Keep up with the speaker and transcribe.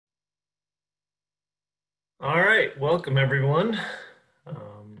All right, welcome everyone.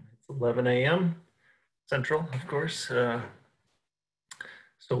 It's 11 a.m. Central, of course. So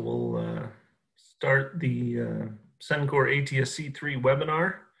we'll start the Sencore ATSC 3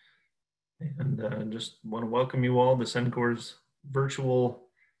 webinar. And just want to welcome you all to Sencore's virtual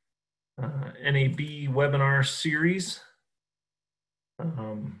NAB webinar series.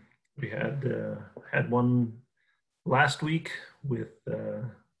 We had one last week with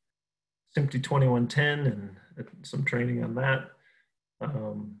SMPTE 2110 and some training on that.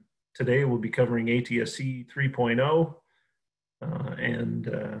 Today we'll be covering ATSC 3.0, and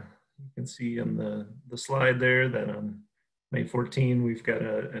you can see on the slide there that on May 14 we've got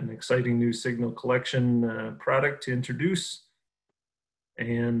an exciting new signal collection product to introduce,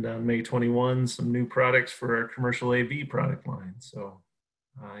 and on May 21 some new products for our commercial AV product line. So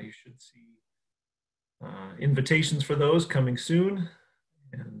you should see invitations for those coming soon,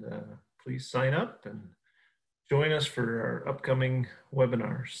 and please sign up and join us for our upcoming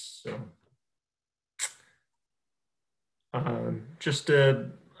webinars. So just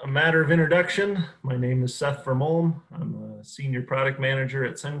a matter of introduction. My name is Seth Vermolm. I'm a senior product manager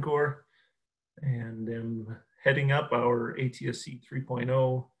at Sencore and am heading up our ATSC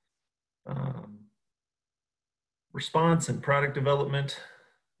 3.0 response and product development.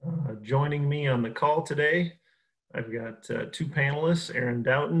 Joining me on the call today, I've got two panelists, Aaron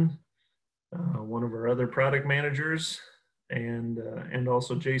Doughton, one of our other product managers, and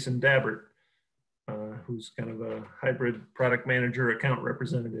also Jason Dabbert, who's kind of a hybrid product manager account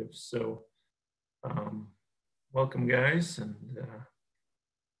representative. So welcome guys, and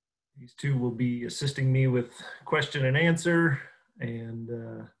these two will be assisting me with question and answer and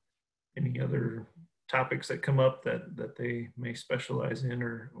any other topics that come up that they may specialize in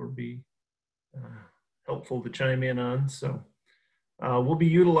or be helpful to chime in on. So we'll be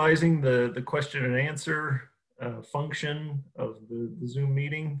utilizing the question and answer function of the Zoom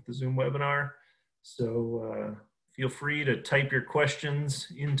meeting, the Zoom webinar. So feel free to type your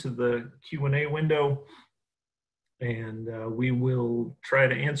questions into the Q&A window, and we will try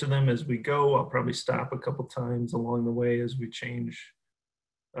to answer them as we go. I'll probably stop a couple times along the way as we change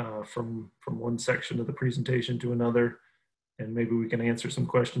from one section of the presentation to another, and maybe we can answer some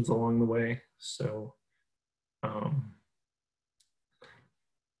questions along the way. So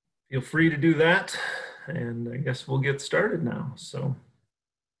feel free to do that, and I guess we'll get started now. So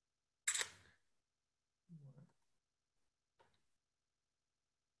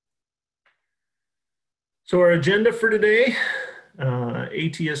our agenda for today,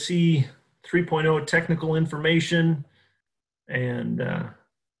 ATSC 3.0 technical information and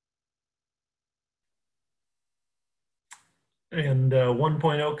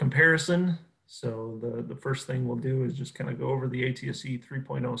 1.0 comparison. So the first thing we'll do is just kind of go over the ATSC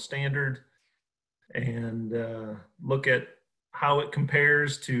 3.0 standard and look at how it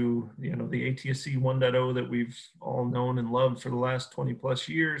compares to the ATSC 1.0 that we've all known and loved for the last 20 plus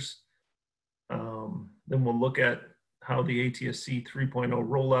years. Then we'll look at how the ATSC 3.0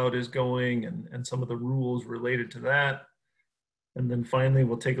 rollout is going and some of the rules related to that. And then finally,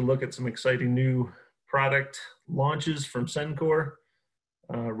 we'll take a look at some exciting new product launches from Sencore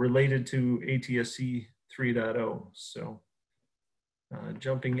related to ATSC 3.0. So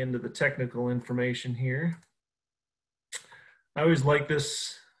jumping into the technical information here. I always like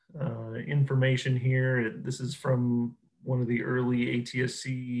this information here. This is from one of the early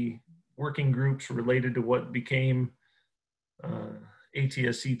ATSC working groups related to what became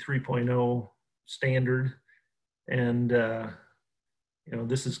ATSC 3.0 standard. And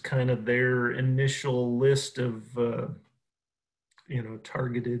this is kind of their initial list of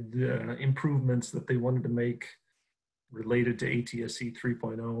targeted improvements that they wanted to make related to ATSC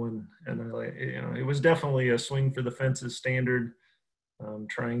 3.0, and it was definitely a swing for the fences standard,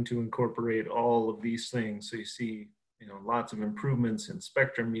 trying to incorporate all of these things. So you see lots of improvements in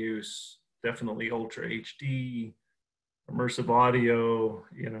spectrum use, definitely Ultra HD, immersive audio,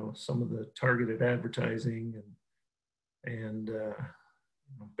 some of the targeted advertising, and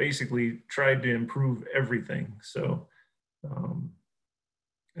basically tried to improve everything. So,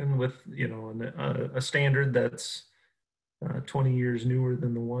 and with, a standard that's 20 years newer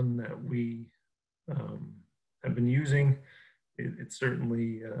than the one that we have been using, it's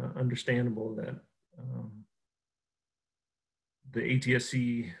certainly understandable that the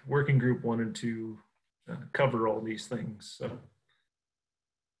ATSC working group wanted to cover all these things. So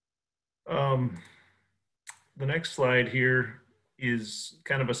the next slide here is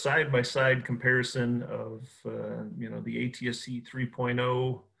kind of a side-by-side comparison of the ATSC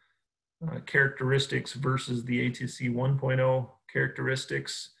 3.0 characteristics versus the ATSC 1.0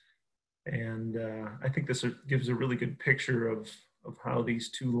 characteristics. And I think this gives a really good picture of how these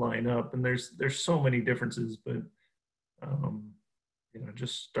two line up. And there's so many differences, but you know,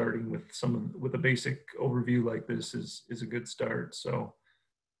 just starting with a basic overview like this is a good start. So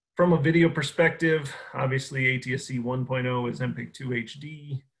from a video perspective, obviously ATSC 1.0 is MPEG-2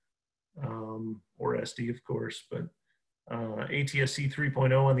 HD, or SD, of course, but ATSC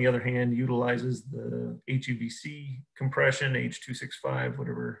 3.0, on the other hand, utilizes the HEVC compression, H.265,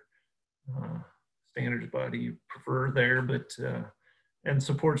 whatever standards body you prefer there, but and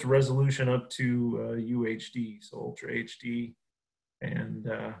supports resolution up to UHD, so Ultra HD, and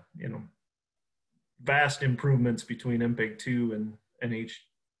you know, vast improvements between MPEG-2 and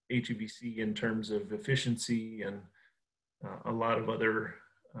HEVC in terms of efficiency and a lot of other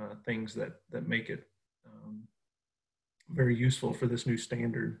things that make it very useful for this new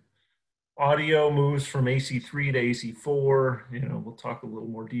standard. Audio moves from AC3 to AC4. You know, we'll talk a little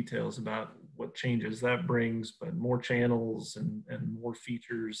more details about what changes that brings, but more channels and more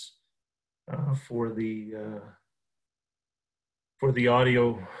features for the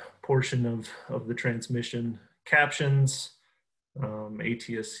audio portion of the transmission. Captions,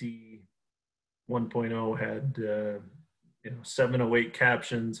 ATSC 1.0 had you know, 708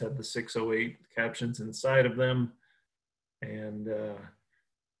 captions, had the 608 captions inside of them, and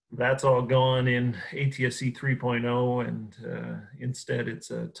that's all gone in ATSC 3.0, and instead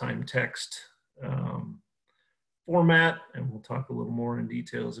it's a time text format, and we'll talk a little more in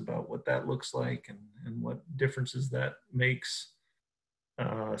details about what that looks like and what differences that makes.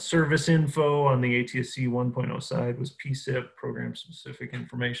 Service info on the ATSC 1.0 side was PSIP, Program Specific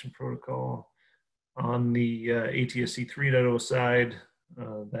Information Protocol. On the ATSC 3.0 side,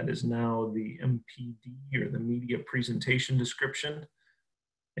 that is now the MPD, or the Media Presentation Description.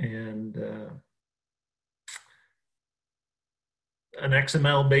 And an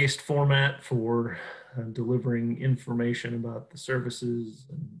XML-based format for delivering information about the services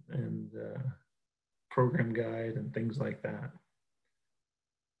and program guide and things like that.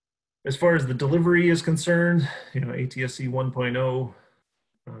 As far as the delivery is concerned, you know, ATSC 1.0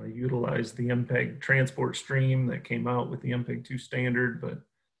 utilized the MPEG transport stream that came out with the MPEG-2 standard, but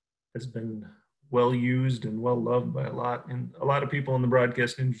has been well used and well loved by a lot of people in the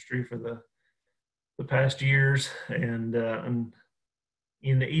broadcast industry for the past years. And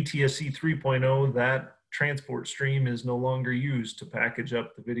in the ATSC 3.0, that transport stream is no longer used to package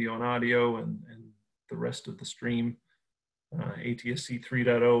up the video and audio and the rest of the stream. ATSC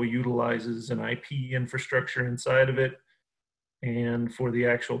 3.0 utilizes an IP infrastructure inside of it, and for the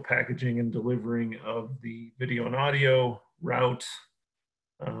actual packaging and delivering of the video and audio, route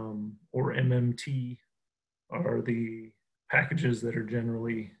or MMT are the packages that are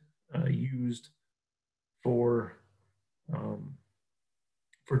generally used for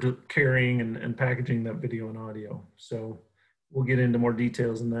carrying and packaging that video and audio. So we'll get into more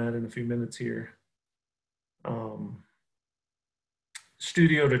details on that in a few minutes here.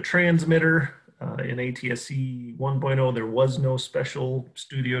 Studio to transmitter. In ATSC 1.0, there was no special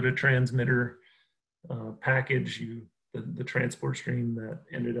studio to transmitter package. The transport stream that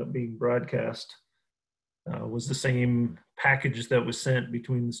ended up being broadcast was the same package that was sent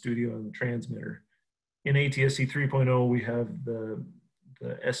between the studio and the transmitter. In ATSC 3.0, we have the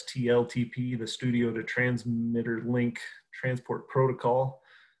STLTP, the studio to transmitter link transport protocol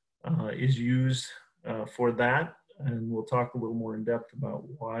is used for that. And we'll talk a little more in depth about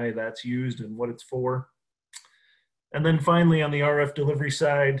why that's used and what it's for. And then finally, on the RF delivery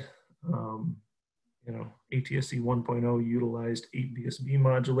side, you know, ATSC 1.0 utilized 8BSB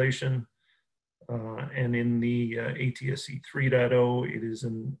modulation. And in the ATSC 3.0, it is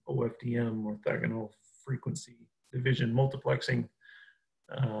an OFDM, orthogonal frequency division multiplexing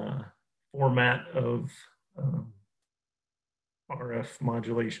format of RF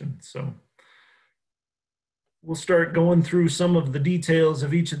modulation. So we'll start going through some of the details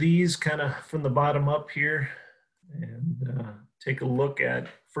of each of these kind of from the bottom up here, and take a look at,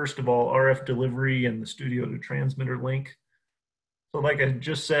 first of all, RF delivery and the studio to transmitter link. So like I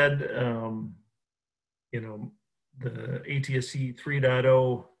just said, you know, the ATSC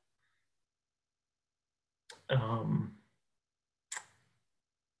 3.0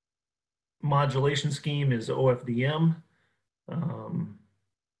 modulation scheme is OFDM.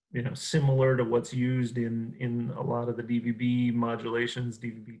 You know, similar to what's used in a lot of the DVB modulations.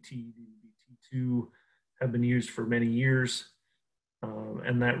 DVB-T, DVB-T2 have been used for many years,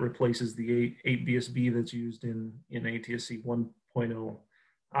 and that replaces the 8BSB that's used in ATSC 1.0.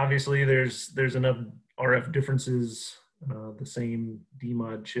 Obviously, there's enough RF differences The same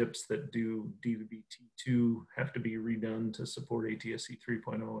DMOD chips that do DVB-T2 have to be redone to support ATSC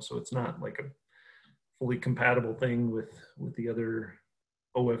 3.0. So it's not like a fully compatible thing with the other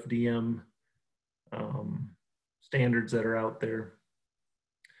OFDM standards that are out there.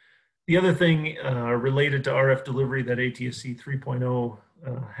 The other thing related to RF delivery that ATSC 3.0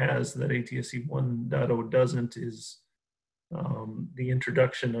 has that ATSC 1.0 doesn't is the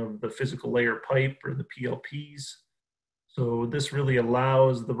introduction of the physical layer pipe, or the PLPs. So this really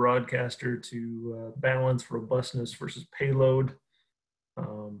allows the broadcaster to balance robustness versus payload.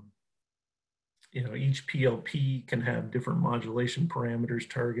 Each PLP can have different modulation parameters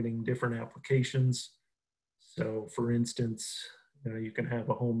targeting different applications. So for instance, you can have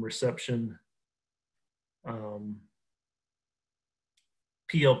a home reception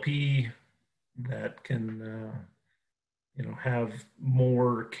PLP that can have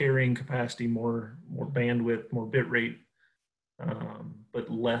more carrying capacity, more bandwidth, more bit rate, but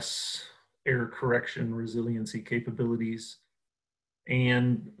less error correction resiliency capabilities.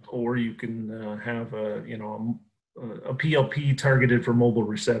 Or you can have a PLP targeted for mobile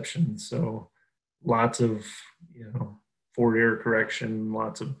reception. So lots of forward error correction,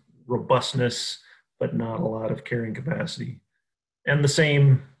 lots of robustness, but not a lot of carrying capacity. And the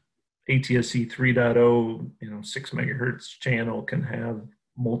same ATSC 3.0, 6 megahertz channel can have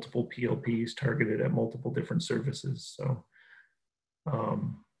multiple PLPs targeted at multiple different services. So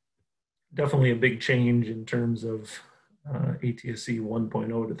definitely a big change in terms of ATSC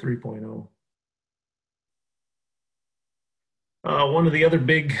 1.0 to 3.0. One of the other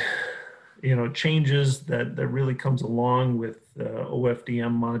big changes that really comes along with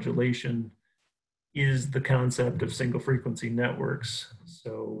OFDM modulation is the concept of single frequency networks.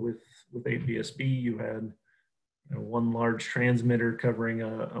 So with ATSB, you had one large transmitter covering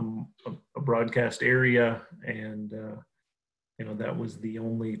a broadcast area, and that was the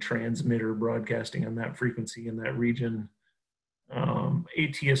only transmitter broadcasting on that frequency in that region.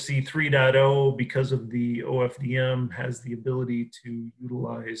 ATSC 3.0, because of the OFDM, has the ability to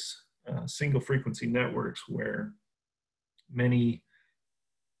utilize single frequency networks where many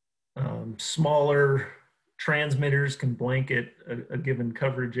smaller transmitters can blanket a given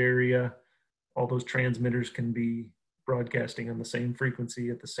coverage area. All those transmitters can be broadcasting on the same frequency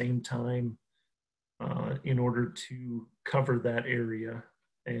at the same time in order to cover that area.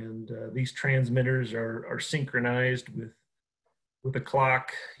 And these transmitters are synchronized with a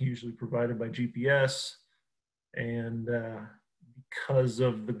clock, usually provided by GPS. And because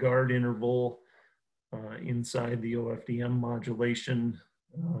of the guard interval inside the OFDM modulation,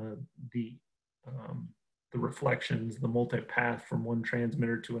 the reflections, the multipath from one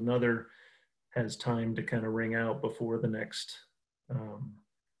transmitter to another has time to kind of ring out before the next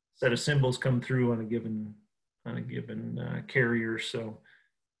set of symbols come through on a given carrier. So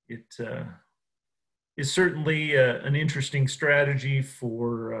it is certainly an interesting strategy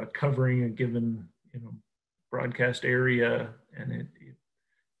for covering a given broadcast area, and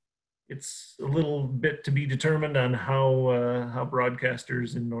it's a little bit to be determined on how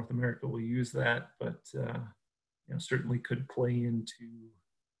broadcasters in North America will use that, but certainly could play into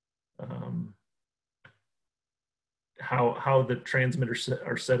how the transmitters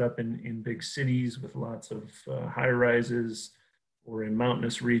are set up in big cities with lots of high rises, or in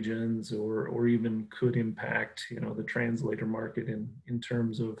mountainous regions, or even could impact the translator market in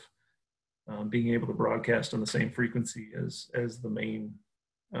terms of being able to broadcast on the same frequency as the main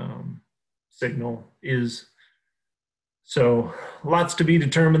signal is. So lots to be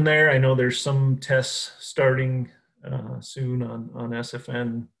determined there. I know there's some tests starting soon on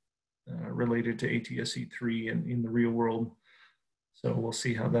SFN related to ATSC 3 in the real world. So we'll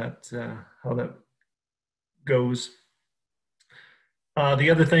see how that goes. The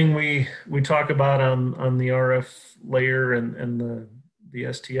other thing we talk about on the RF layer and the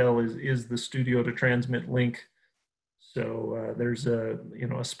STL is the studio to transmit link. So there's a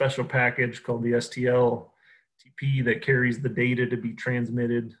special package called the STL TP that carries the data to be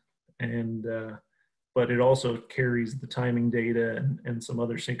transmitted, and but it also carries the timing data and some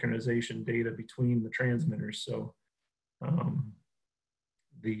other synchronization data between the transmitters. So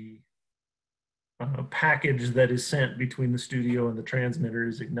the package that is sent between the studio and the transmitter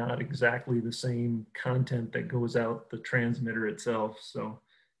is not exactly the same content that goes out the transmitter itself. So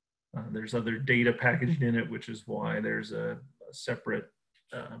there's other data packaged in it, which is why there's a separate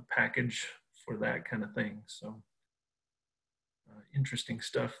package for that kind of thing. So interesting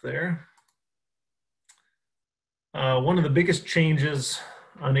stuff there. One of the biggest changes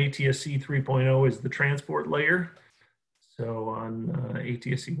on ATSC 3.0 is the transport layer. So on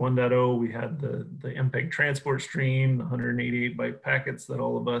ATSC 1.0, we had the MPEG transport stream, the 188 byte packets that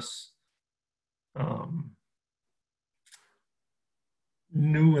all of us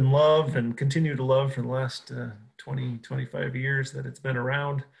knew and love and continue to love for the last 20, 25 years that it's been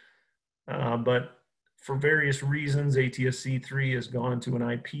around. But for various reasons, ATSC 3 has gone to an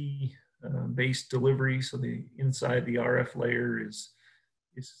IP based delivery. So the inside the RF layer is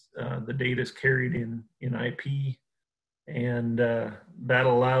the data is carried in IP, and that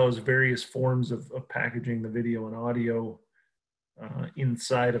allows various forms of packaging the video and audio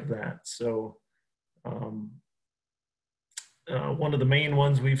inside of that. So one of the main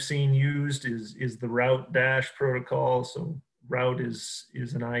ones we've seen used is the route dash protocol. So route is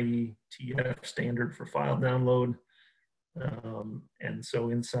an IETF standard for file download. And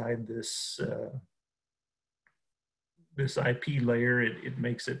so inside this this IP layer, it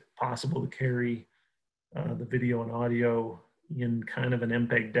makes it possible to carry the video and audio in kind of an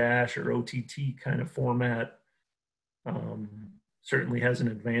MPEG dash or OTT kind of format. Certainly has an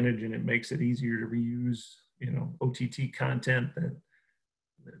advantage, and it makes it easier to reuse, you know, OTT content. That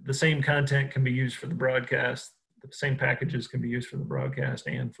the same content can be used for the broadcast. The same packages can be used for the broadcast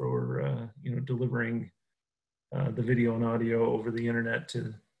and for you know, delivering the video and audio over the internet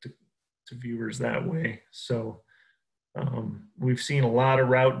to viewers that way. So we've seen a lot of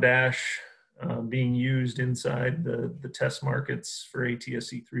route dash being used inside the test markets for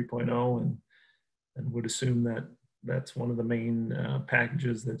ATSC 3.0, and would assume that that's one of the main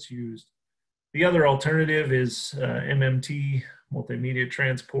packages that's used. The other alternative is MMT, multimedia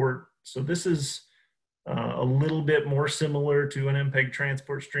transport. So this is a little bit more similar to an MPEG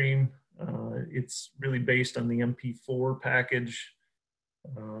transport stream. It's really based on the MP4 package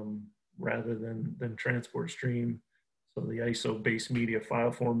rather than transport stream. So the ISO base media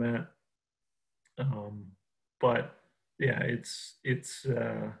file format. But yeah, it's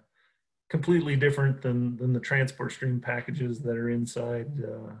completely different than the transport stream packages that are inside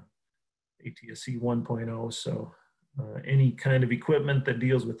ATSC 1.0. So any kind of equipment that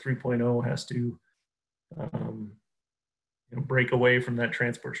deals with 3.0 has to you know, break away from that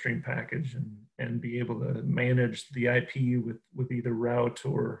transport stream package and be able to manage the IP with either route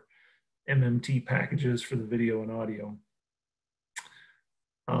or MMT packages for the video and audio.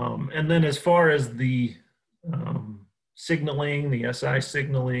 And then as far as the signaling, the SI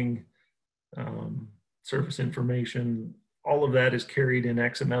signaling, surface information, all of that is carried in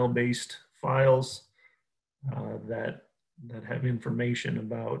XML-based files that have information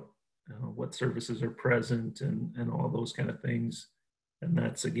about what services are present and all those kind of things. And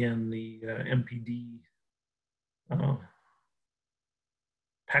that's, again, the MPD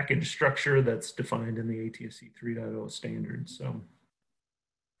package structure that's defined in the ATSC 3.0 standard. So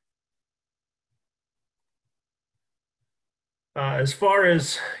as far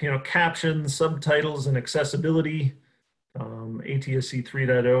as, you know, captions, subtitles, and accessibility, ATSC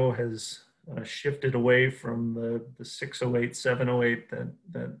 3.0 has shifted away from the 608, 708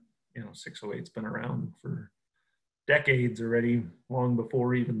 that you know, 608's been around for decades already, long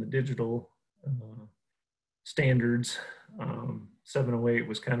before even the digital standards. 708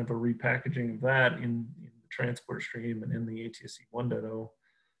 was kind of a repackaging of that in the transport stream and in the ATSC 1.0.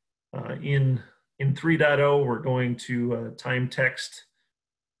 In 3.0, we're going to time text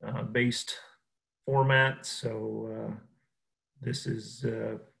based format. So this is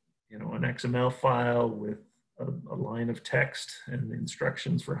you know, an XML file with a line of text and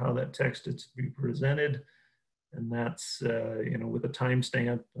instructions for how that text is to be presented, and that's you know, with a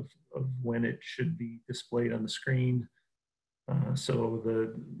timestamp of when it should be displayed on the screen. So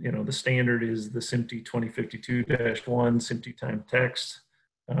the, you know, the standard is the SMPTE 2052-1 SMPTE time text.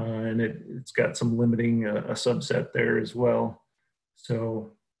 And it's got some limiting a subset there as well.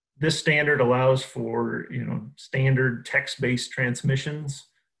 So this standard allows for, you know, standard text-based transmissions.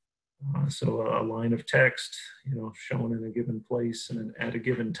 So a line of text, you know, shown in a given place and at a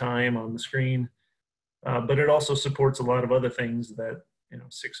given time on the screen. But it also supports a lot of other things that, you know,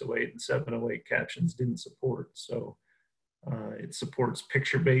 608 and 708 captions didn't support. So it supports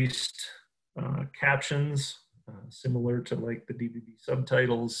picture-based captions, similar to like the DVB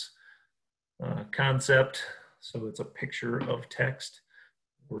subtitles concept. So it's a picture of text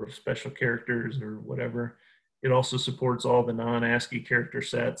or of special characters or whatever. It also supports all the non-ASCII character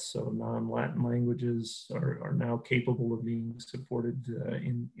sets. So non-Latin languages are now capable of being supported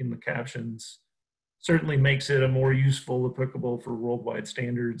in the captions. Certainly makes it a more useful, applicable for worldwide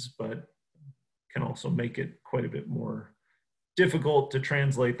standards, but can also make it quite a bit more difficult to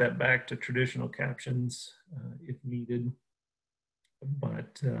translate that back to traditional captions if needed.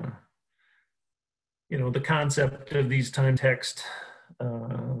 But you know, the concept of these time text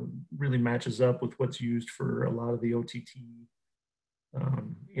really matches up with what's used for a lot of the OTT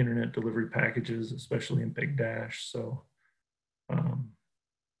internet delivery packages, especially in Big Dash. So,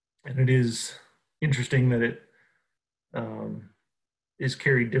 and it is interesting that it is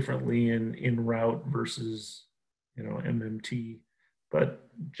carried differently in route versus, you know, MMT, but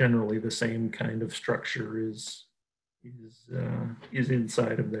generally the same kind of structure is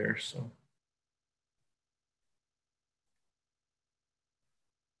inside of there. So.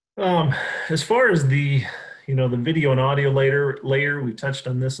 As far as the, you know, the video and audio layer, we touched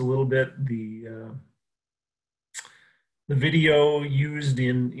on this a little bit. The video used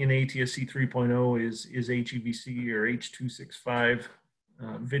in ATSC 3.0 is HEVC or H.265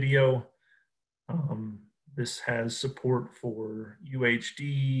 video. This has support for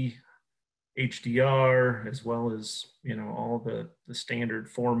UHD, HDR, as well as, you know, all the standard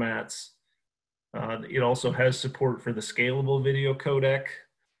formats. It also has support for the scalable video codec.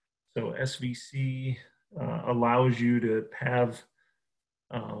 So SVC allows you to have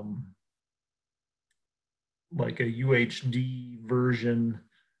like a UHD version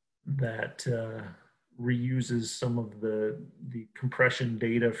that reuses some of the compression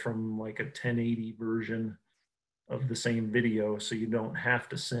data from like a 1080 version of the same video, so you don't have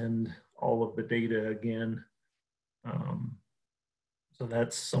to send all of the data again. So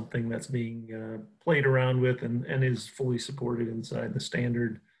that's something that's being played around with and is fully supported inside the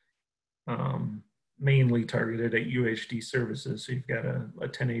standard. Mainly targeted at UHD services. So you've got a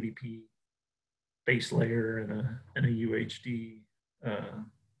 1080p base layer and a UHD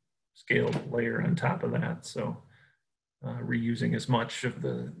scaled layer on top of that. So reusing as much of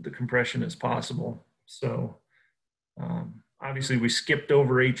the compression as possible. So obviously we skipped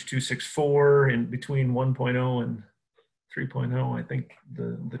over H.264 in between 1.0 and 3.0. I think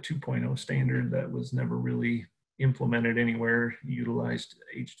the 2.0 standard that was never really implemented anywhere utilized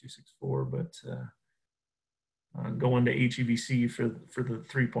H.264, but going to HEVC for the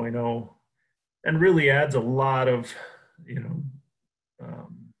 3.0 and really adds a lot of, you know,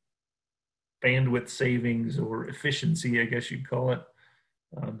 bandwidth savings or efficiency, I guess you'd call it,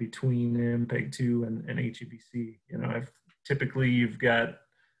 between MPEG-2 and HEVC. You know, typically you've got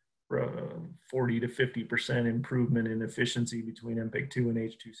 40 to 50% improvement in efficiency between MPEG-2 and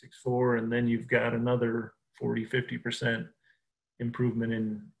H.264, and then you've got another 40–50% improvement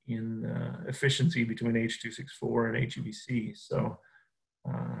in efficiency between H.264 and HEVC. So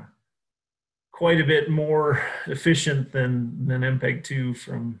quite a bit more efficient than MPEG-2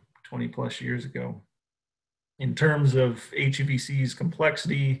 from 20 plus years ago. In terms of HEVC's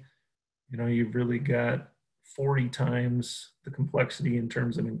complexity, you know, you've really got 40 times the complexity in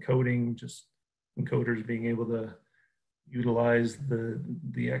terms of encoding, just encoders being able to utilize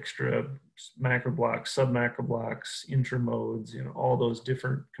the extra macro blocks, sub macro blocks, intramodes, you know, all those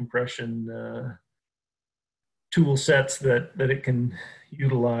different compression tool sets that it can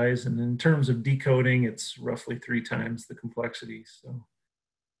utilize. And in terms of decoding, it's roughly 3 times the complexity. So,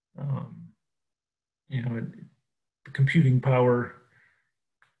 you know, the computing power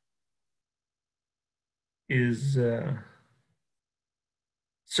is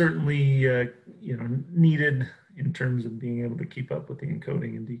certainly, you know, needed in terms of being able to keep up with the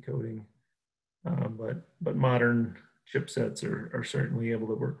encoding and decoding. But modern chipsets are certainly able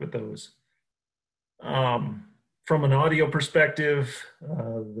to work with those. From an audio perspective,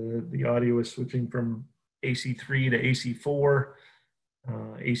 the audio is switching from AC3 to AC4.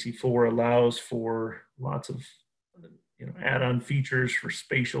 AC4 allows for lots of, you know, add-on features for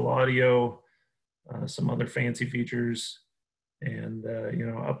spatial audio, some other fancy features, and you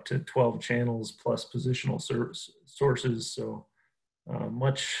know, up to 12 channels plus positional sources. So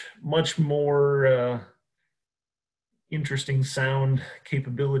much more interesting sound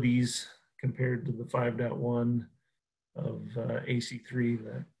capabilities compared to the 5.1 of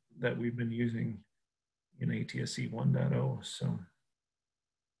AC3 that we've been using in ATSC 1.0. So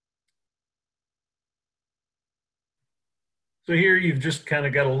here you've just kind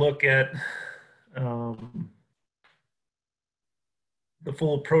of got to look at the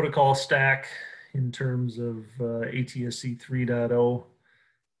full protocol stack in terms of ATSC 3.0.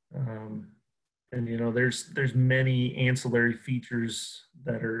 And you know, there's many ancillary features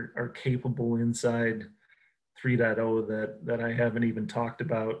that are capable inside 3.0 that I haven't even talked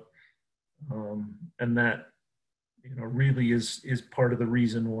about, and that, you know, really is part of the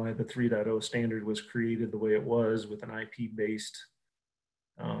reason why the 3.0 standard was created the way it was, with an IP-based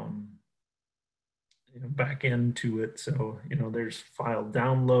you know, back end to it. So, you know, there's file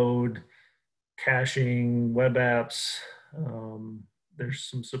download, caching, web apps. There's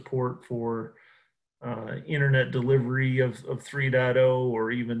some support for internet delivery of 3.0,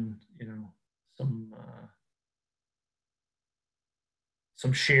 or even, you know,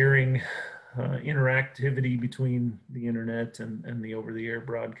 some sharing interactivity between the internet and the over-the-air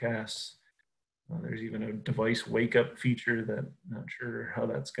broadcasts. There's even a device wake-up feature that I'm not sure how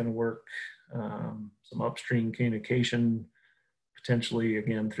that's going to work. Some upstream communication, potentially,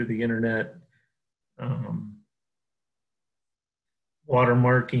 again, through the internet.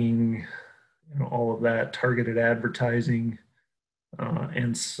 Watermarking, you know, all of that, targeted advertising,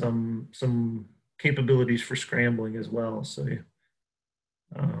 and some capabilities for scrambling as well. So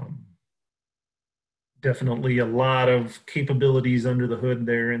definitely a lot of capabilities under the hood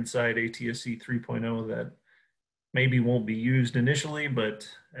there inside ATSC 3.0 that maybe won't be used initially, but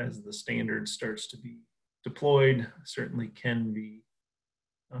as the standard starts to be deployed, certainly can be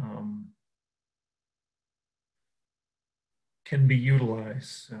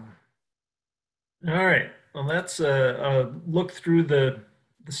utilized. So, all right, well, that's a look through the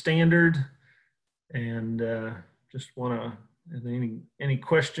standard, and just want to, any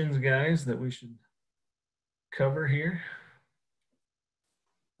questions, guys, that we should cover here?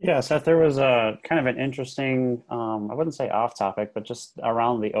 Yeah, Seth, there was a kind of an interesting, I wouldn't say off topic, but just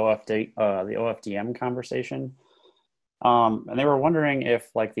around the OFDM conversation. And they were wondering if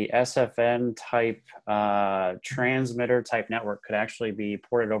like the SFN type transmitter type network could actually be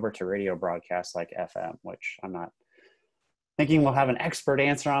ported over to radio broadcasts like FM, which I'm not thinking we'll have an expert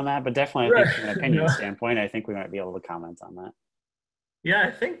answer on that, but definitely I think from an opinion standpoint, I think we might be able to comment on that. Yeah,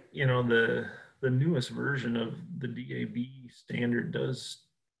 I think, you know, the newest version of the DAB standard does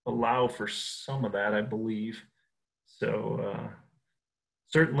allow for some of that, I believe. So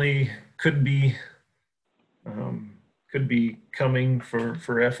certainly could be coming for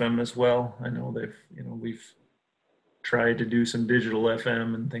FM as well. I know we've tried to do some digital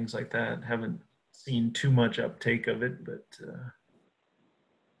FM and things like that. Haven't seen too much uptake of it, but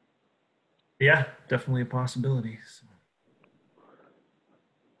yeah, definitely a possibility. So.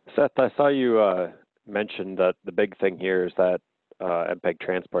 Seth, I saw you mention that the big thing here is that MPEG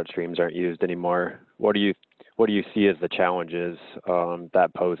transport streams aren't used anymore. What do you see as the challenges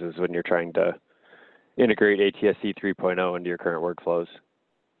that poses when you're trying to integrate ATSC 3.0 into your current workflows?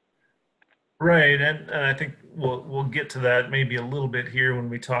 Right, and I think we'll get to that maybe a little bit here when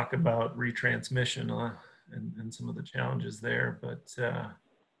we talk about retransmission and some of the challenges there. But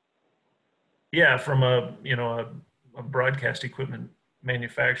yeah, from a broadcast equipment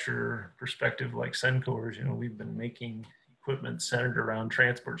manufacturer perspective, like Sencore's, you know, we've been making equipment centered around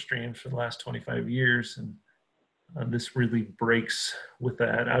transport streams for the last 25 years, and this really breaks with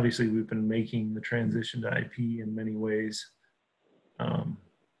that. Obviously, we've been making the transition to IP in many ways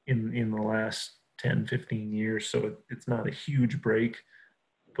in the last 10, 15 years, so it's not a huge break,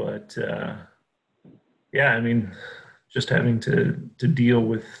 but yeah, I mean, just having to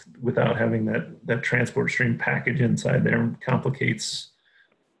deal without having that transport stream package inside there complicates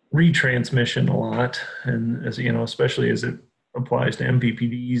retransmission a lot, and as you know, especially as it applies to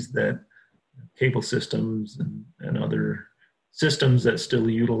MVPDs, that cable systems and other systems that still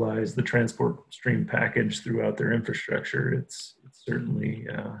utilize the transport stream package throughout their infrastructure. It's certainly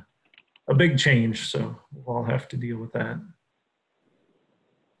a big change, so we'll all have to deal with that.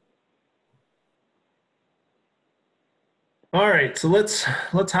 All right, so let's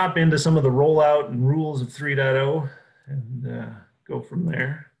hop into some of the rollout and rules of 3.0 and go from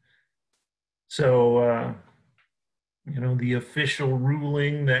there. So, you know, the official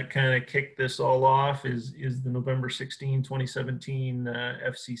ruling that kind of kicked this all off is the November 16, 2017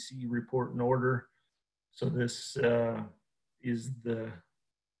 FCC report and order. So this is the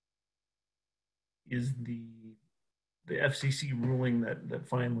FCC ruling that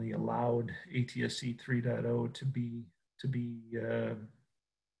finally allowed ATSC 3.0 to be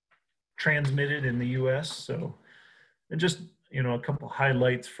transmitted in the U.S. So, and just, you know, a couple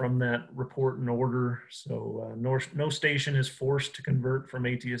highlights from that report and order. So no station is forced to convert from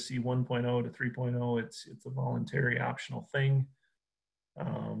ATSC 1.0 to 3.0. It's a voluntary optional thing.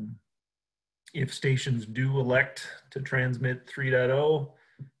 If stations do elect to transmit 3.0,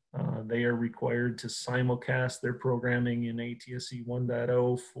 they are required to simulcast their programming in ATSC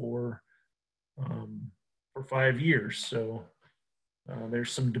 1.0 for 5 years. So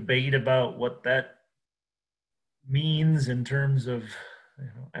there's some debate about what that means in terms of, you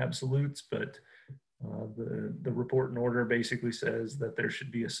know, absolutes, but the report and order basically says that there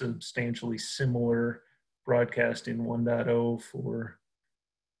should be a substantially similar broadcast in 1.0 for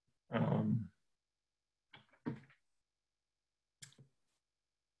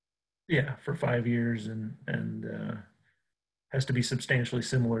for 5 years, and has to be substantially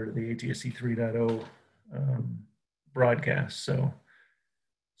similar to the ATSC 3.0 broadcast. So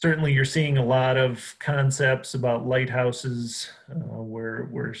certainly you're seeing a lot of concepts about lighthouses where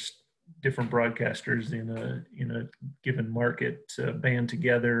different broadcasters in a given market band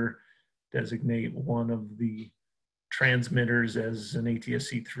together, designate one of the transmitters as an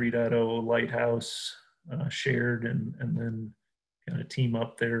ATSC 3.0 lighthouse shared, and then kind of team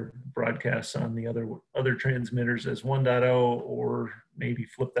up their broadcasts on the other transmitters as 1.0, or maybe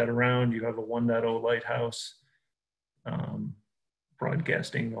flip that around. You have a 1.0 lighthouse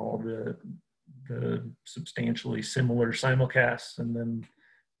broadcasting all the substantially similar simulcasts, and then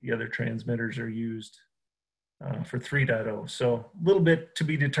the other transmitters are used for 3.0. So a little bit to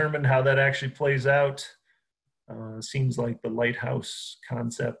be determined how that actually plays out. Seems like the lighthouse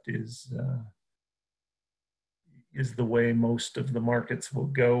concept is the way most of the markets will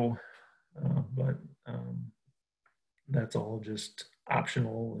go, but that's all just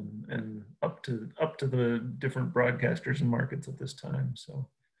optional and up to the different broadcasters and markets at this time. So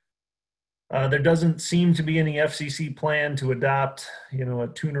there doesn't seem to be any FCC plan to adopt, a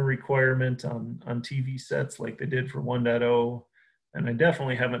tuner requirement on TV sets like they did for 1.0, and I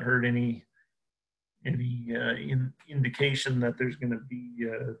definitely haven't heard any indication that there's going to be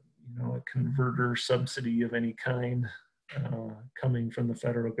a converter subsidy of any kind coming from the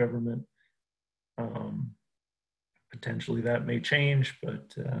federal government. Potentially that may change,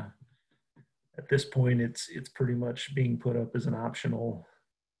 but at this point it's pretty much being put up as an optional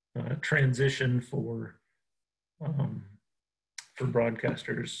transition for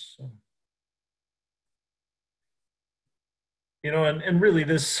broadcasters. So, and really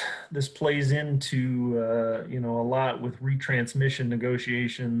this plays into a lot with retransmission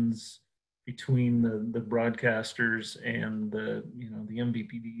negotiations between the broadcasters and the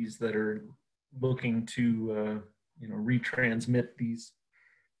MVPDs that are looking to retransmit these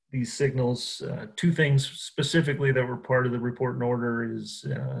signals. Two things specifically that were part of the report and order is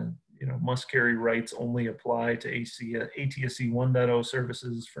must carry rights only apply to ATSC 1.0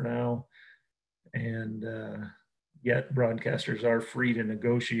 services for now, and yet broadcasters are free to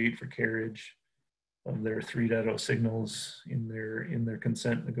negotiate for carriage of their 3.0 signals in their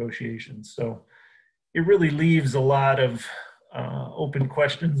consent negotiations. So it really leaves a lot of open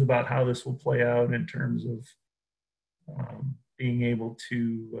questions about how this will play out in terms of being able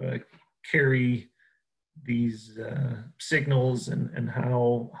to carry these signals and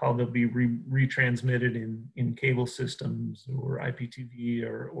how they'll be retransmitted in cable systems or IPTV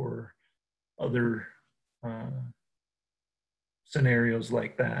or other scenarios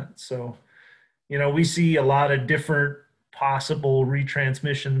like that. So, we see a lot of different possible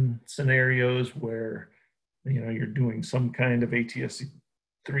retransmission scenarios where, you're doing some kind of ATSC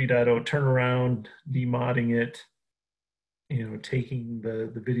 3.0 turnaround, demodding it, taking the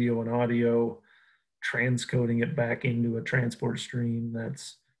video and audio, transcoding it back into a transport stream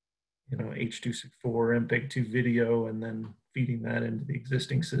that's, H.264 MPEG-2 video, and then feeding that into the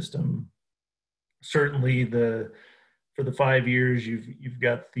existing system. Certainly for the 5 years, you've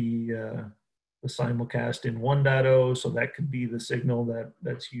got the simulcast in 1.0, so that could be the signal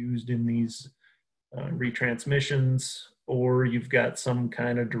that's used in these retransmissions, or you've got some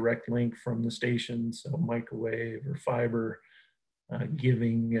kind of direct link from the station, so microwave or fiber,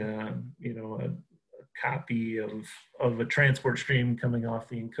 giving a copy of a transport stream coming off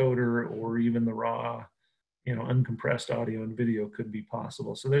the encoder, or even the raw uncompressed audio and video could be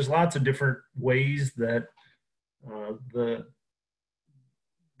possible. So there's lots of different ways that the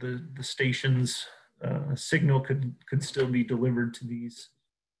station's signal could still be delivered to these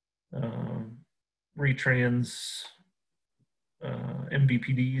retrans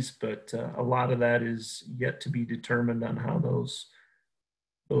MVPDs, but a lot of that is yet to be determined on how those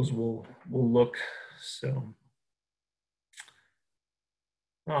will look. So,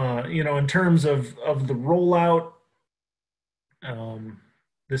 in terms of the rollout,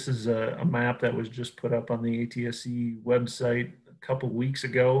 this is a map that was just put up on the ATSC website a couple weeks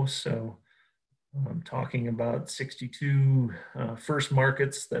ago. So I'm talking about 62 first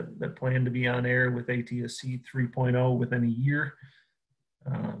markets that plan to be on air with ATSC 3.0 within a year.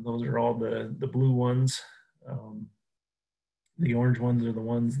 Those are all the blue ones. The orange ones are the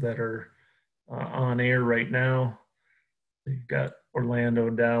ones that are on air right now. You've got Orlando,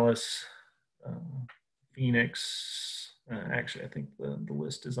 Dallas, Phoenix. Actually, I think the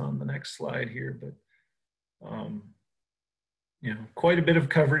list is on the next slide here, but quite a bit of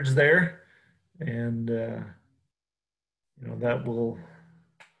coverage there, and that will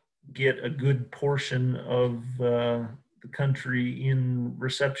get a good portion of the country in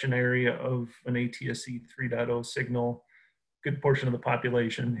reception area of an ATSC 3.0 signal good portion of the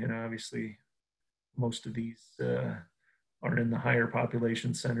population. You know, obviously most of these are in the higher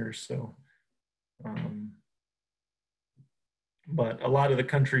population centers. So, but a lot of the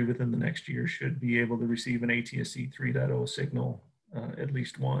country within the next year should be able to receive an ATSC 3.0 signal, at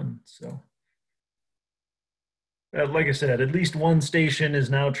least one. So, like I said, at least one station is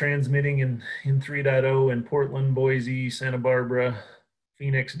now transmitting in 3.0 in Portland, Boise, Santa Barbara,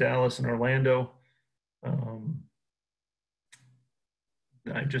 Phoenix, Dallas, and Orlando.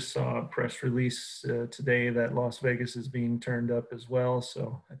 I just saw a press release today that Las Vegas is being turned up as well.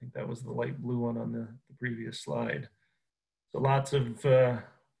 So I think that was the light blue one on the previous slide. So lots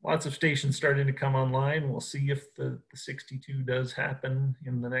of stations starting to come online. We'll see if the 62 does happen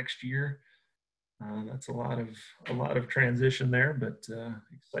in the next year. That's a lot of transition there, but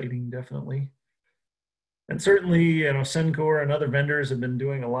exciting definitely. And certainly, you know, Sencore and other vendors have been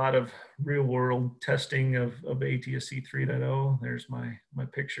doing a lot of real-world testing of ATSC 3.0. There's my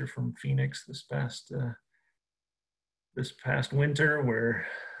picture from Phoenix this past winter, where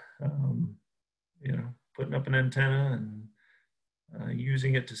you know, putting up an antenna and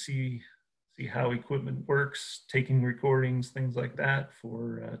using it to see how equipment works, taking recordings, things like that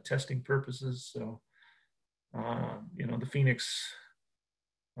for testing purposes. So, you know, the Phoenix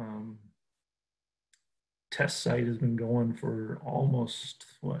test site has been going for almost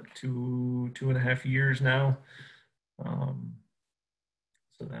two and a half years now. So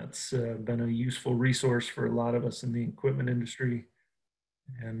that's been a useful resource for a lot of us in the equipment industry,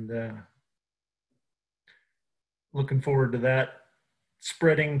 and looking forward to that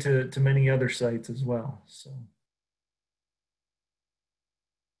spreading to many other sites as well. So,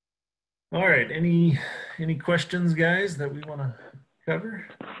 all right, any questions, guys, that we want to cover?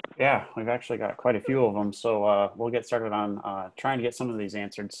 Yeah, we've actually got quite a few of them. So we'll get started on trying to get some of these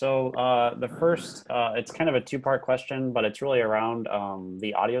answered. So the first, it's kind of a two-part question, but it's really around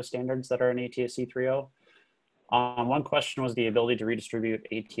the audio standards that are in ATSC 3.0. One question was the ability to redistribute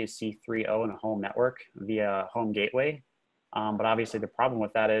ATSC 3.0 in a home network via home gateway. But obviously the problem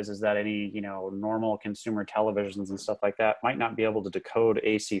with that is that any, you know, normal consumer televisions and stuff like that might not be able to decode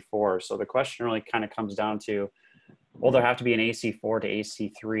AC4. So the question really kind of comes down to, will there have to be an AC4 to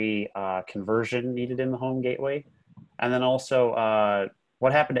AC3 conversion needed in the home gateway? And then also,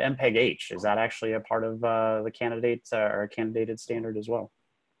 what happened to MPEG-H? Is that actually a part of the candidates or candidated standard as well?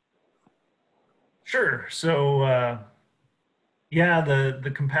 Sure. So yeah,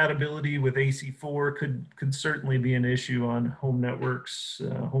 the compatibility with AC4 could certainly be an issue on home networks,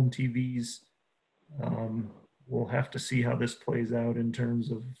 home TVs. We'll have to see how this plays out in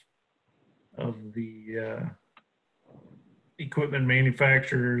terms of the equipment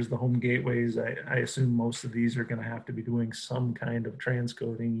manufacturers, the home gateways. I assume most of these are going to have to be doing some kind of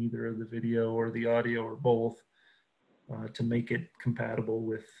transcoding, either of the video or the audio or both, to make it compatible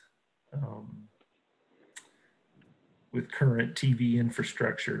with current TV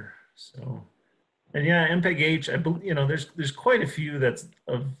infrastructure. So, and yeah, MPEG-H, you know, there's quite a few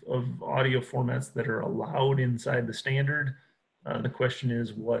of audio formats that are allowed inside the standard. The question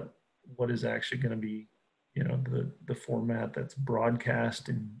is what is actually going to be, you know, the format that's broadcast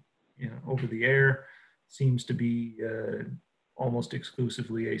and, you know, over the air. Seems to be almost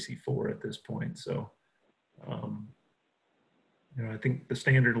exclusively AC4 at this point. So, you know, I think the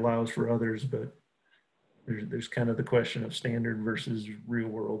standard allows for others, but there's kind of the question of standard versus real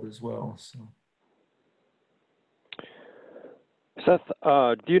world as well. So, Seth,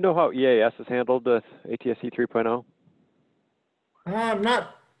 do you know how EAS is handled with ATSC 3.0? I'm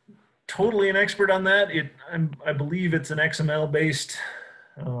not totally an expert on that. I believe it's an XML based,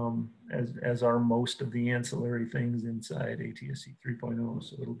 as are most of the ancillary things inside ATSC 3.0.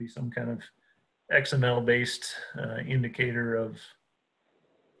 So it'll be some kind of XML based indicator of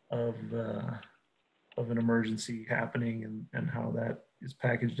an emergency happening and how that is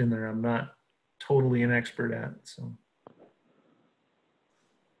packaged in there. I'm not totally an expert at. So.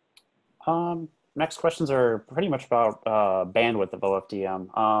 Next questions are pretty much about bandwidth of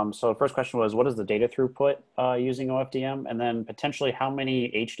OFDM. So the first question was, what is the data throughput using OFDM? And then potentially how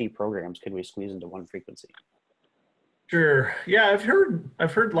many HD programs could we squeeze into one frequency? Sure. Yeah, I've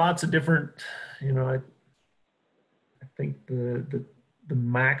heard lots of different, you know, I think the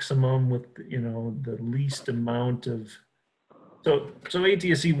maximum with, you know, the least amount of, so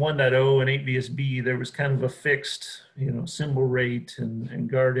ATSC 1.0 and 8VSB, there was kind of a fixed, you know, symbol rate and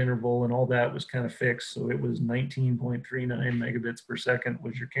guard interval and all that was kind of fixed. So it was 19.39 megabits per second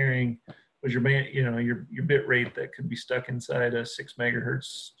was your carrying, was your band, you know, your bit rate that could be stuck inside a 6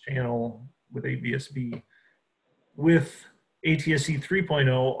 megahertz channel with 8VSB. With ATSC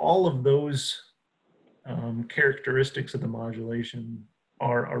 3.0, all of those characteristics of the modulation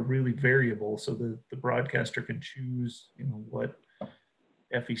are really variable. So the broadcaster can choose, what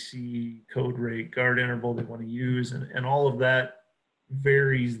FEC, code rate, guard interval they want to use, and all of that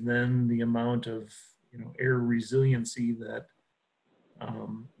varies then the amount of error resiliency that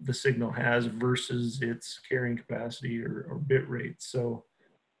the signal has versus its carrying capacity or bit rate. So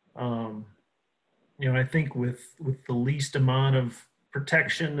I think with the least amount of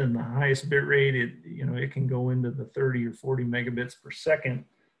protection and the highest bit rate, it can go into the 30 or 40 megabits per second.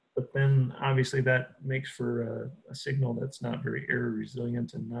 But then obviously that makes for a signal that's not very error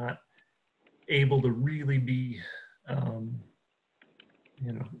resilient and not able to really be,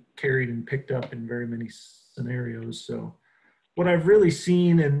 carried and picked up in very many scenarios. So what I've really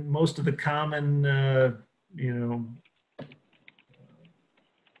seen in most of the common,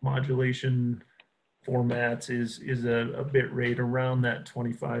 modulation formats is a bit rate around that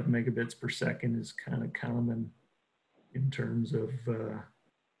 25 megabits per second is kind of common in terms of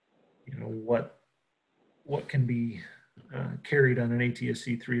what can be carried on an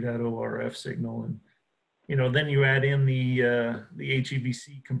ATSC 3.0 RF signal. And then you add in the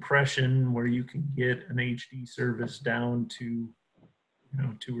HEVC compression where you can get an HD service down to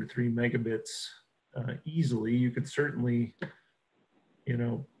 2 or 3 megabits easily. You could certainly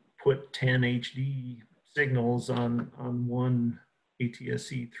put 10 HD signals on one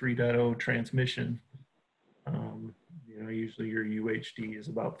ATSC 3.0 transmission. Usually your UHD is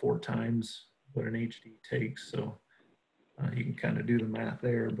about 4 times what an HD takes. So you can kind of do the math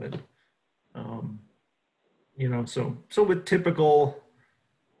there, but so with typical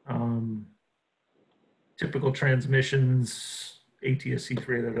transmissions, ATSC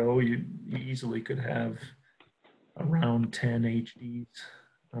 3.0, you easily could have around 10 HDs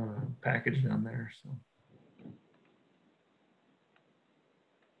packaged on there. So.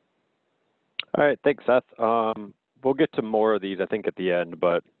 All right, thanks, Seth. We'll get to more of these, I think, at the end,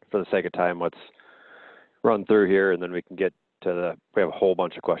 but for the sake of time, let's run through here, and then we can get to we have a whole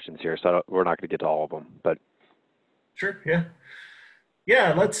bunch of questions here, so we're not going to get to all of them. But sure,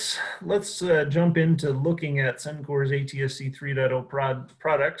 yeah. Let's jump into looking at Sencore's ATSC 3.0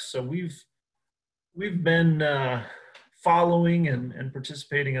 products. So we've been following and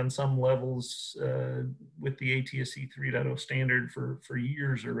participating on some levels with the ATSC 3.0 standard for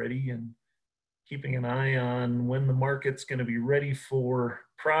years already, and keeping an eye on when the market's going to be ready for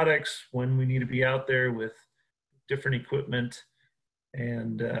products, when we need to be out there with different equipment,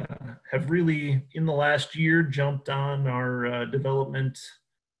 and have really in the last year jumped on our development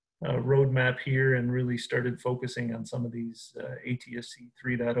roadmap here and really started focusing on some of these ATSC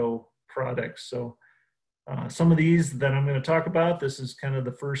 3.0 products. So some of these that I'm going to talk about, this is kind of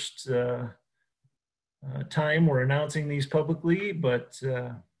the first time we're announcing these publicly, but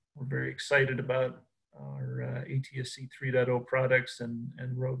we're very excited about our ATSC 3.0 products and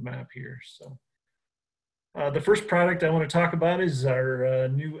roadmap here. So the first product I want to talk about is our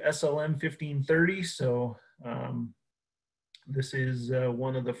new SLM 1530. So this is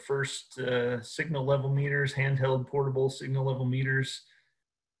one of the first signal level meters, handheld portable signal level meters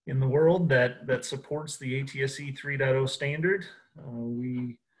in the world that supports the ATSC 3.0 standard.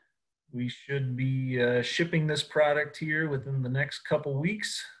 We should be shipping this product here within the next couple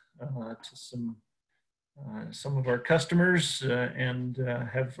weeks to some of our customers and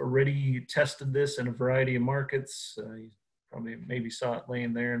have already tested this in a variety of markets. You probably maybe saw it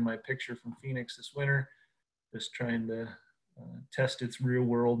laying there in my picture from Phoenix this winter, just trying to test its real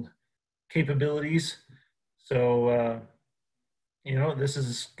world capabilities. So, this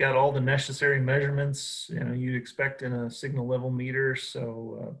has got all the necessary measurements, you'd expect in a signal level meter.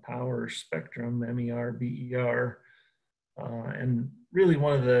 So power, spectrum, MER, BER, and really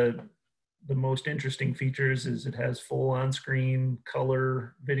one of the most interesting features is it has full on-screen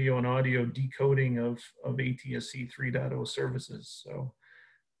color, video, and audio decoding of ATSC 3.0 services. So,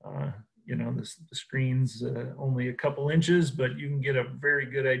 the screen's only a couple inches, but you can get a very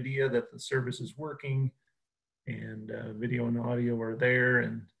good idea that the service is working, and video and audio are there.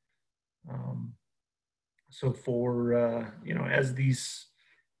 And so for, as these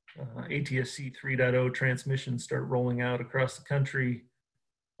ATSC 3.0 transmissions start rolling out across the country,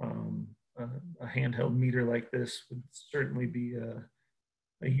 a handheld meter like this would certainly be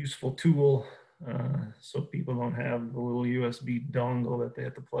a useful tool, so people don't have the little USB dongle that they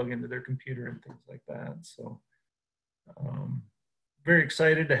have to plug into their computer and things like that. So very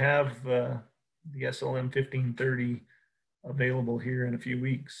excited to have the SLM 1530 available here in a few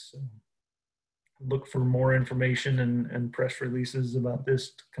weeks. So look for more information and press releases about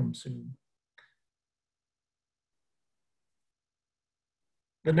this to come soon.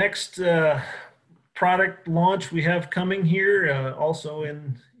 The next product launch we have coming here, also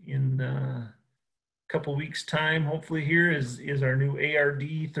in a couple weeks time, hopefully here is our new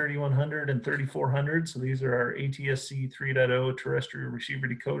ARD 3100 and 3400. So these are our ATSC 3.0 terrestrial receiver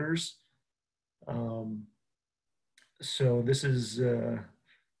decoders. So this is an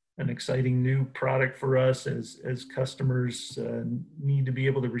exciting new product for us as customers need to be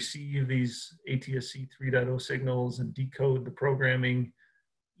able to receive these ATSC 3.0 signals and decode the programming,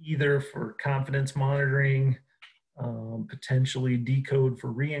 either for confidence monitoring, potentially decode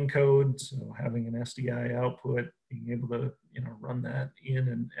for re-encode. So having an SDI output, being able to run that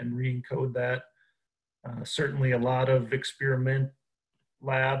in and re-encode that. Certainly a lot of experiment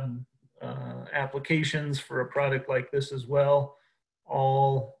lab applications for a product like this as well,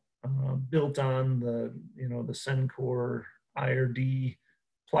 all built on the the Sencore IRD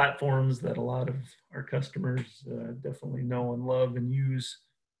platforms that a lot of our customers definitely know and love and use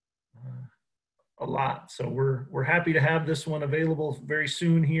a lot. So we're happy to have this one available very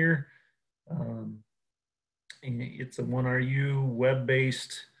soon here. It's a 1RU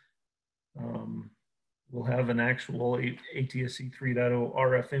web-based. We'll have an actual ATSC 3.0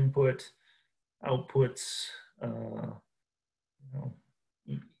 RF input, outputs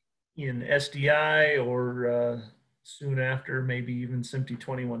in SDI or soon after, maybe even SMPTE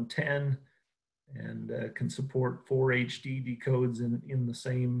 2110, and can support 4 HD decodes in the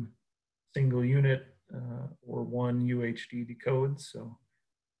same single unit or one UHD decode. So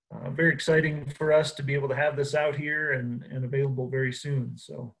very exciting for us to be able to have this out here and available very soon.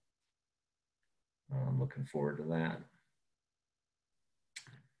 So I'm looking forward to that.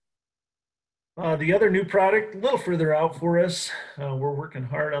 The other new product, a little further out for us, we're working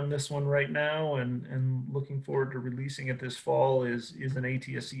hard on this one right now and looking forward to releasing it this fall, is an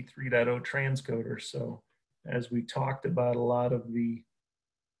ATSC 3.0 transcoder. So as we talked about a lot of the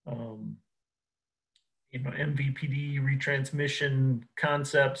MVPD retransmission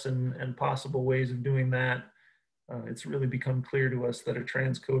concepts and possible ways of doing that, it's really become clear to us that a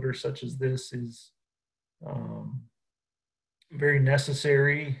transcoder such as this is very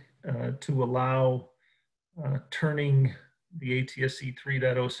necessary to allow turning the ATSC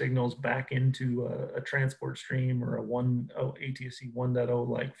 3.0 signals back into a transport stream or a ATSC 1.0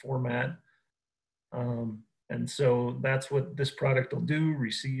 like format. And so that's what this product will do,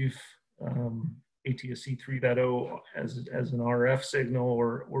 receive ATSC 3.0 as an RF signal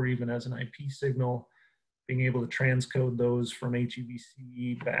or even as an IP signal, being able to transcode those from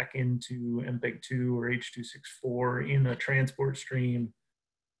HEVC back into MPEG-2 or H.264 in a transport stream,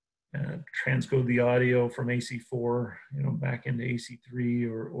 transcode the audio from AC4 back into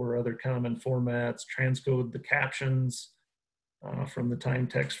AC3 or other common formats, transcode the captions from the time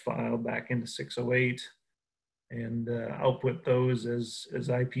text file back into 608, and output those as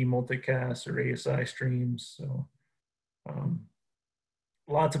IP multicast or ASI streams. So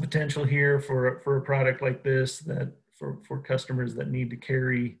lots of potential here for a product like this, that for customers that need to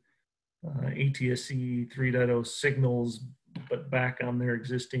carry ATSC 3.0 signals, but back on their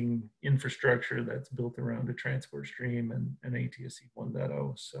existing infrastructure that's built around a transport stream and ATSC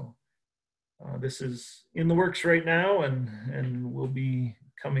 1.0. So this is in the works right now and will be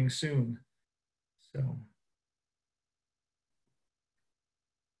coming soon. So.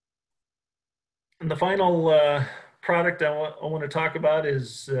 And the final product I want to talk about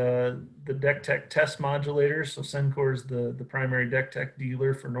is the DECTEC test modulators. So Sencore is the primary DECTEC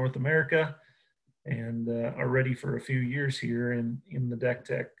dealer for North America, and already for a few years here in the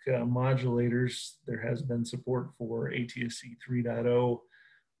DECTEC modulators, there has been support for ATSC 3.0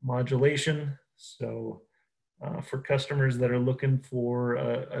 modulation. So for customers that are looking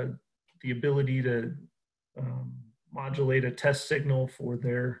for the ability to modulate a test signal for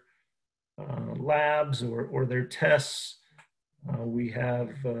their labs or their tests, we have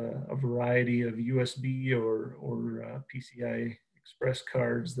a variety of USB or PCI Express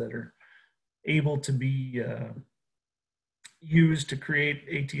cards that are able to be used to create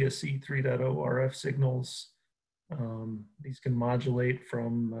ATSC 3.0 RF signals. These can modulate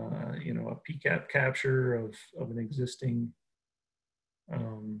from a PCAP capture of an existing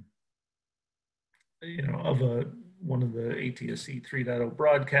one of the ATSC 3.0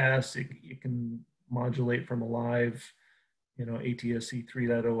 broadcasts. It can modulate from a live, ATSC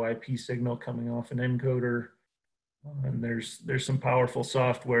 3.0 IP signal coming off an encoder. And there's some powerful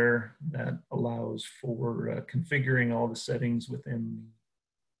software that allows for configuring all the settings within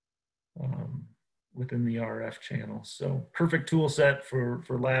the RF channel. So perfect tool set for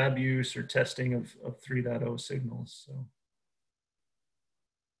lab use or testing of 3.0 signals. So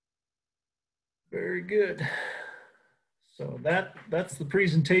very good. So that's the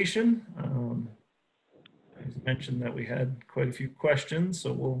presentation. I mentioned that we had quite a few questions,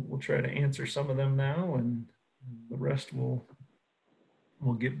 so we'll try to answer some of them now, and the rest we'll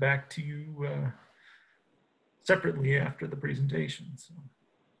get back to you separately after the presentation. So.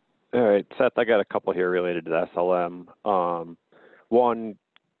 All right, Seth, I got a couple here related to the SLM. One,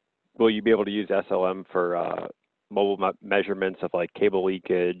 will you be able to use SLM for mobile measurements of like cable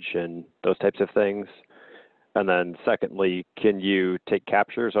leakage and those types of things? And then secondly, can you take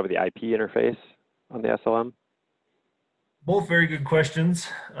captures over the IP interface on the SLM? Both very good questions.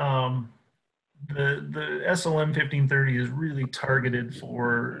 The SLM 1530 is really targeted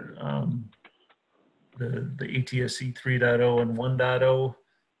for the ATSC 3.0 and 1.0.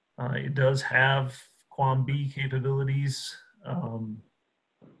 It does have QAM-B capabilities,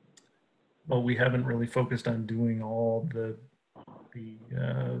 but we haven't really focused on doing all the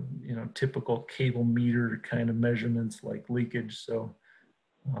typical cable meter kind of measurements like leakage. So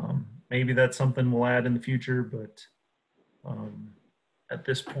maybe that's something we'll add in the future, but at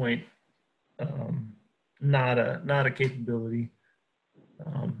this point, not a capability.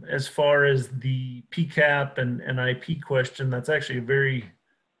 As far as the PCAP and IP question, that's actually a very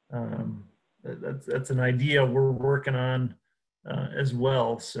that's an idea we're working on as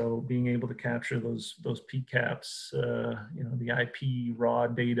well. So being able to capture those PCAPs, the IP raw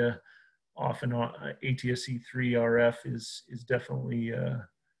data off an ATSC 3 RF is definitely a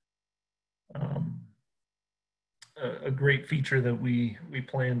great feature that we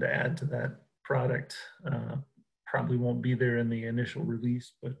plan to add to that product. Probably won't be there in the initial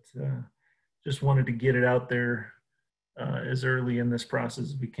release, but just wanted to get it out there as early in this process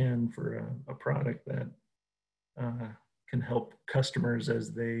as we can for a product that can help customers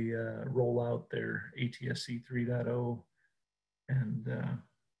as they roll out their ATSC 3.0 and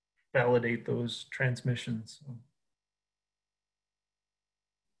validate those transmissions. So.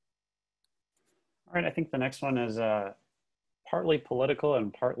 All right, I think the next one is partly political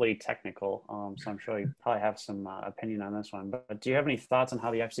and partly technical. So I'm sure you probably have some opinion on this one, but do you have any thoughts on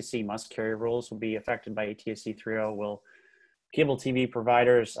how the FCC must carry rules will be affected by ATSC 3.0? Will cable TV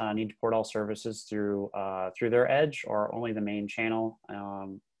providers need to port all services through their edge or only the main channel?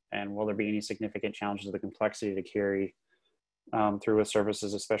 And will there be any significant challenges of the complexity to carry through with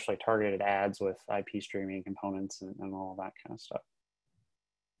services, especially targeted ads with IP streaming components and all that kind of stuff?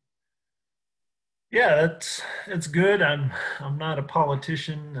 Yeah, it's good. I'm not a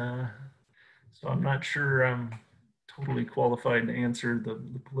politician, so I'm not sure I'm totally qualified to answer the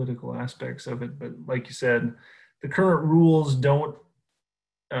political aspects of it. But like you said, the current rules don't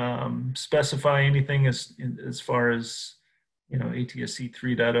specify anything as far as ATSC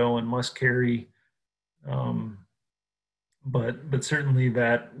 3.0 and must carry, but certainly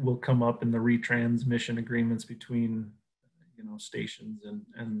that will come up in the retransmission agreements between stations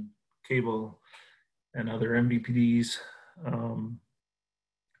and cable and other MVPDs.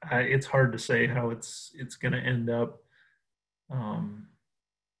 It's hard to say how it's going to end up.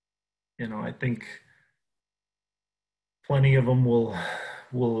 I think plenty of them will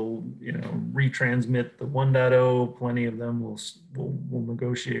retransmit the 1.0. Plenty of them will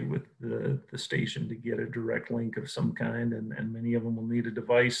negotiate with the station to get a direct link of some kind, and many of them will need a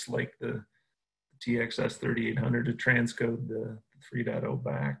device like the TXS 3800 to transcode the 3.0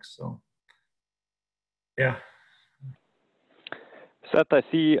 back. So. Yeah. Seth, I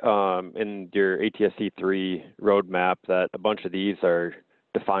see in your ATSC 3 roadmap that a bunch of these are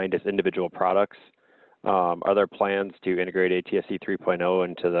defined as individual products. Are there plans to integrate ATSC 3.0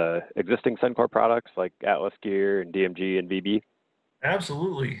 into the existing Sencore products like Atlas Gear and DMG and VB?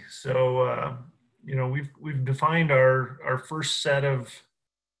 Absolutely. So, we've defined our first set of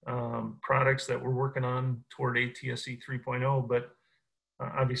products that we're working on toward ATSC 3.0, but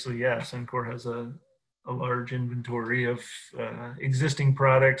obviously, yeah, Sencore has a large inventory of existing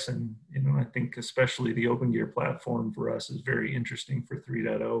products, and I think especially the Open Gear platform for us is very interesting for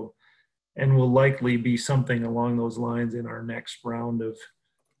 3.0, and will likely be something along those lines in our next round of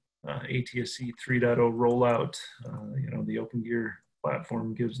ATSC 3.0 rollout. The Open Gear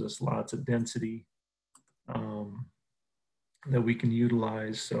platform gives us lots of density that we can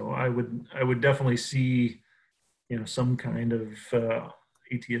utilize. So I would definitely see some kind of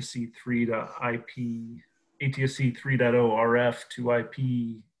ATSC 3.IP, ATSC 3.0 RF to IP,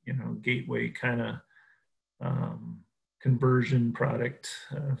 gateway kind of conversion product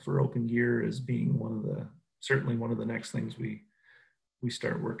for Open Gear as being certainly one of the next things we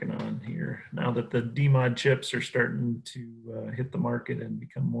start working on here. Now that the DMOD chips are starting to hit the market and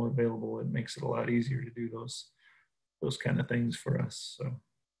become more available, it makes it a lot easier to do those kind of things for us. So,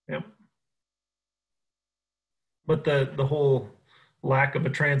 yep. But the whole lack of a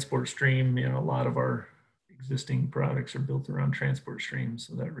transport stream, a lot of our existing products are built around transport streams.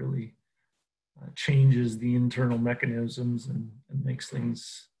 So that really changes the internal mechanisms and makes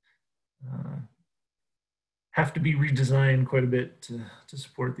things have to be redesigned quite a bit to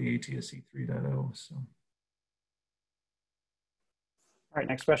support the ATSC 3.0. So. All right,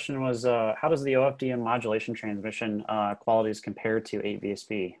 next question was, how does the OFDM modulation transmission qualities compare to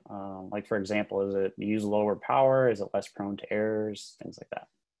 8VSB? Like, for example, is it use lower power? Is it less prone to errors? Things like that.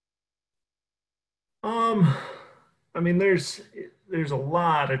 I mean, there's a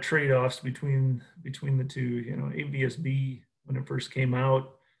lot of trade-offs between the two. You know, 8VSB, when it first came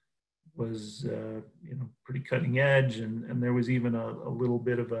out, was you know, pretty cutting edge, and there was even a little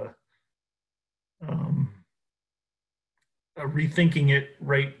bit of a rethinking it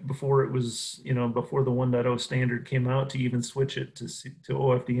right before it was, you know, before the 1.0 standard came out, to even switch it to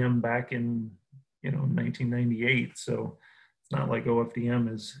OFDM back in, you know, 1998. So it's not like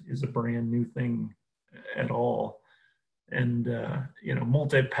OFDM is a brand new thing at all. And you know,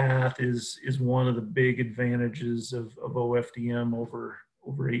 multipath is one of the big advantages of OFDM over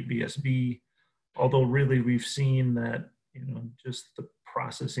 8VSB. Although really we've seen that, you know, just the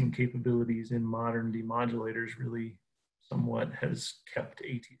processing capabilities in modern demodulators really somewhat has kept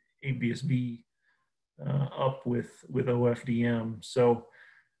 8VSB up with OFDM. So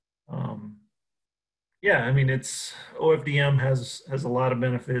yeah, I mean, it's OFDM has a lot of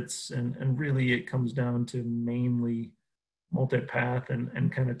benefits, and really it comes down to mainly multipath,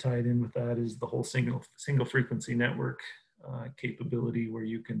 and kind of tied in with that is the whole single frequency network capability, where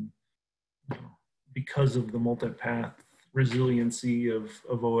you can, you know, because of the multipath resiliency of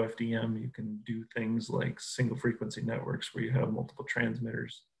OFDM, you can do things like single frequency networks where you have multiple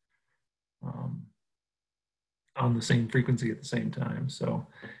transmitters on the same frequency at the same time. So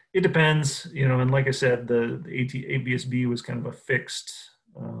it depends, you know, and like I said, the 8VSB was kind of a fixed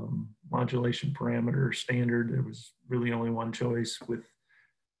modulation parameter standard. There was really only one choice.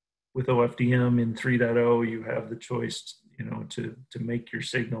 With OFDM in 3.0, you have the choice, you know, to make your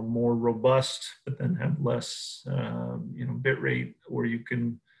signal more robust, but then have less, you know, bit rate, or you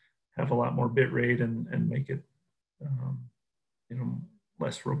can have a lot more bit rate and make it, you know,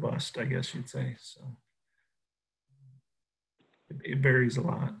 less robust, I guess you'd say. So it varies a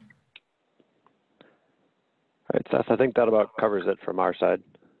lot. All right, Seth, I think that about covers it from our side.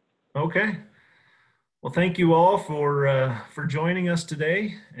 Okay. Well, thank you all for joining us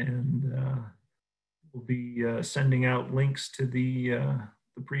today, and we'll be sending out links to the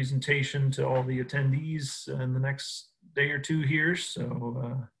presentation to all the attendees in the next day or two here.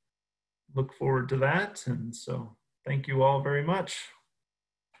 So look forward to that, and so thank you all very much.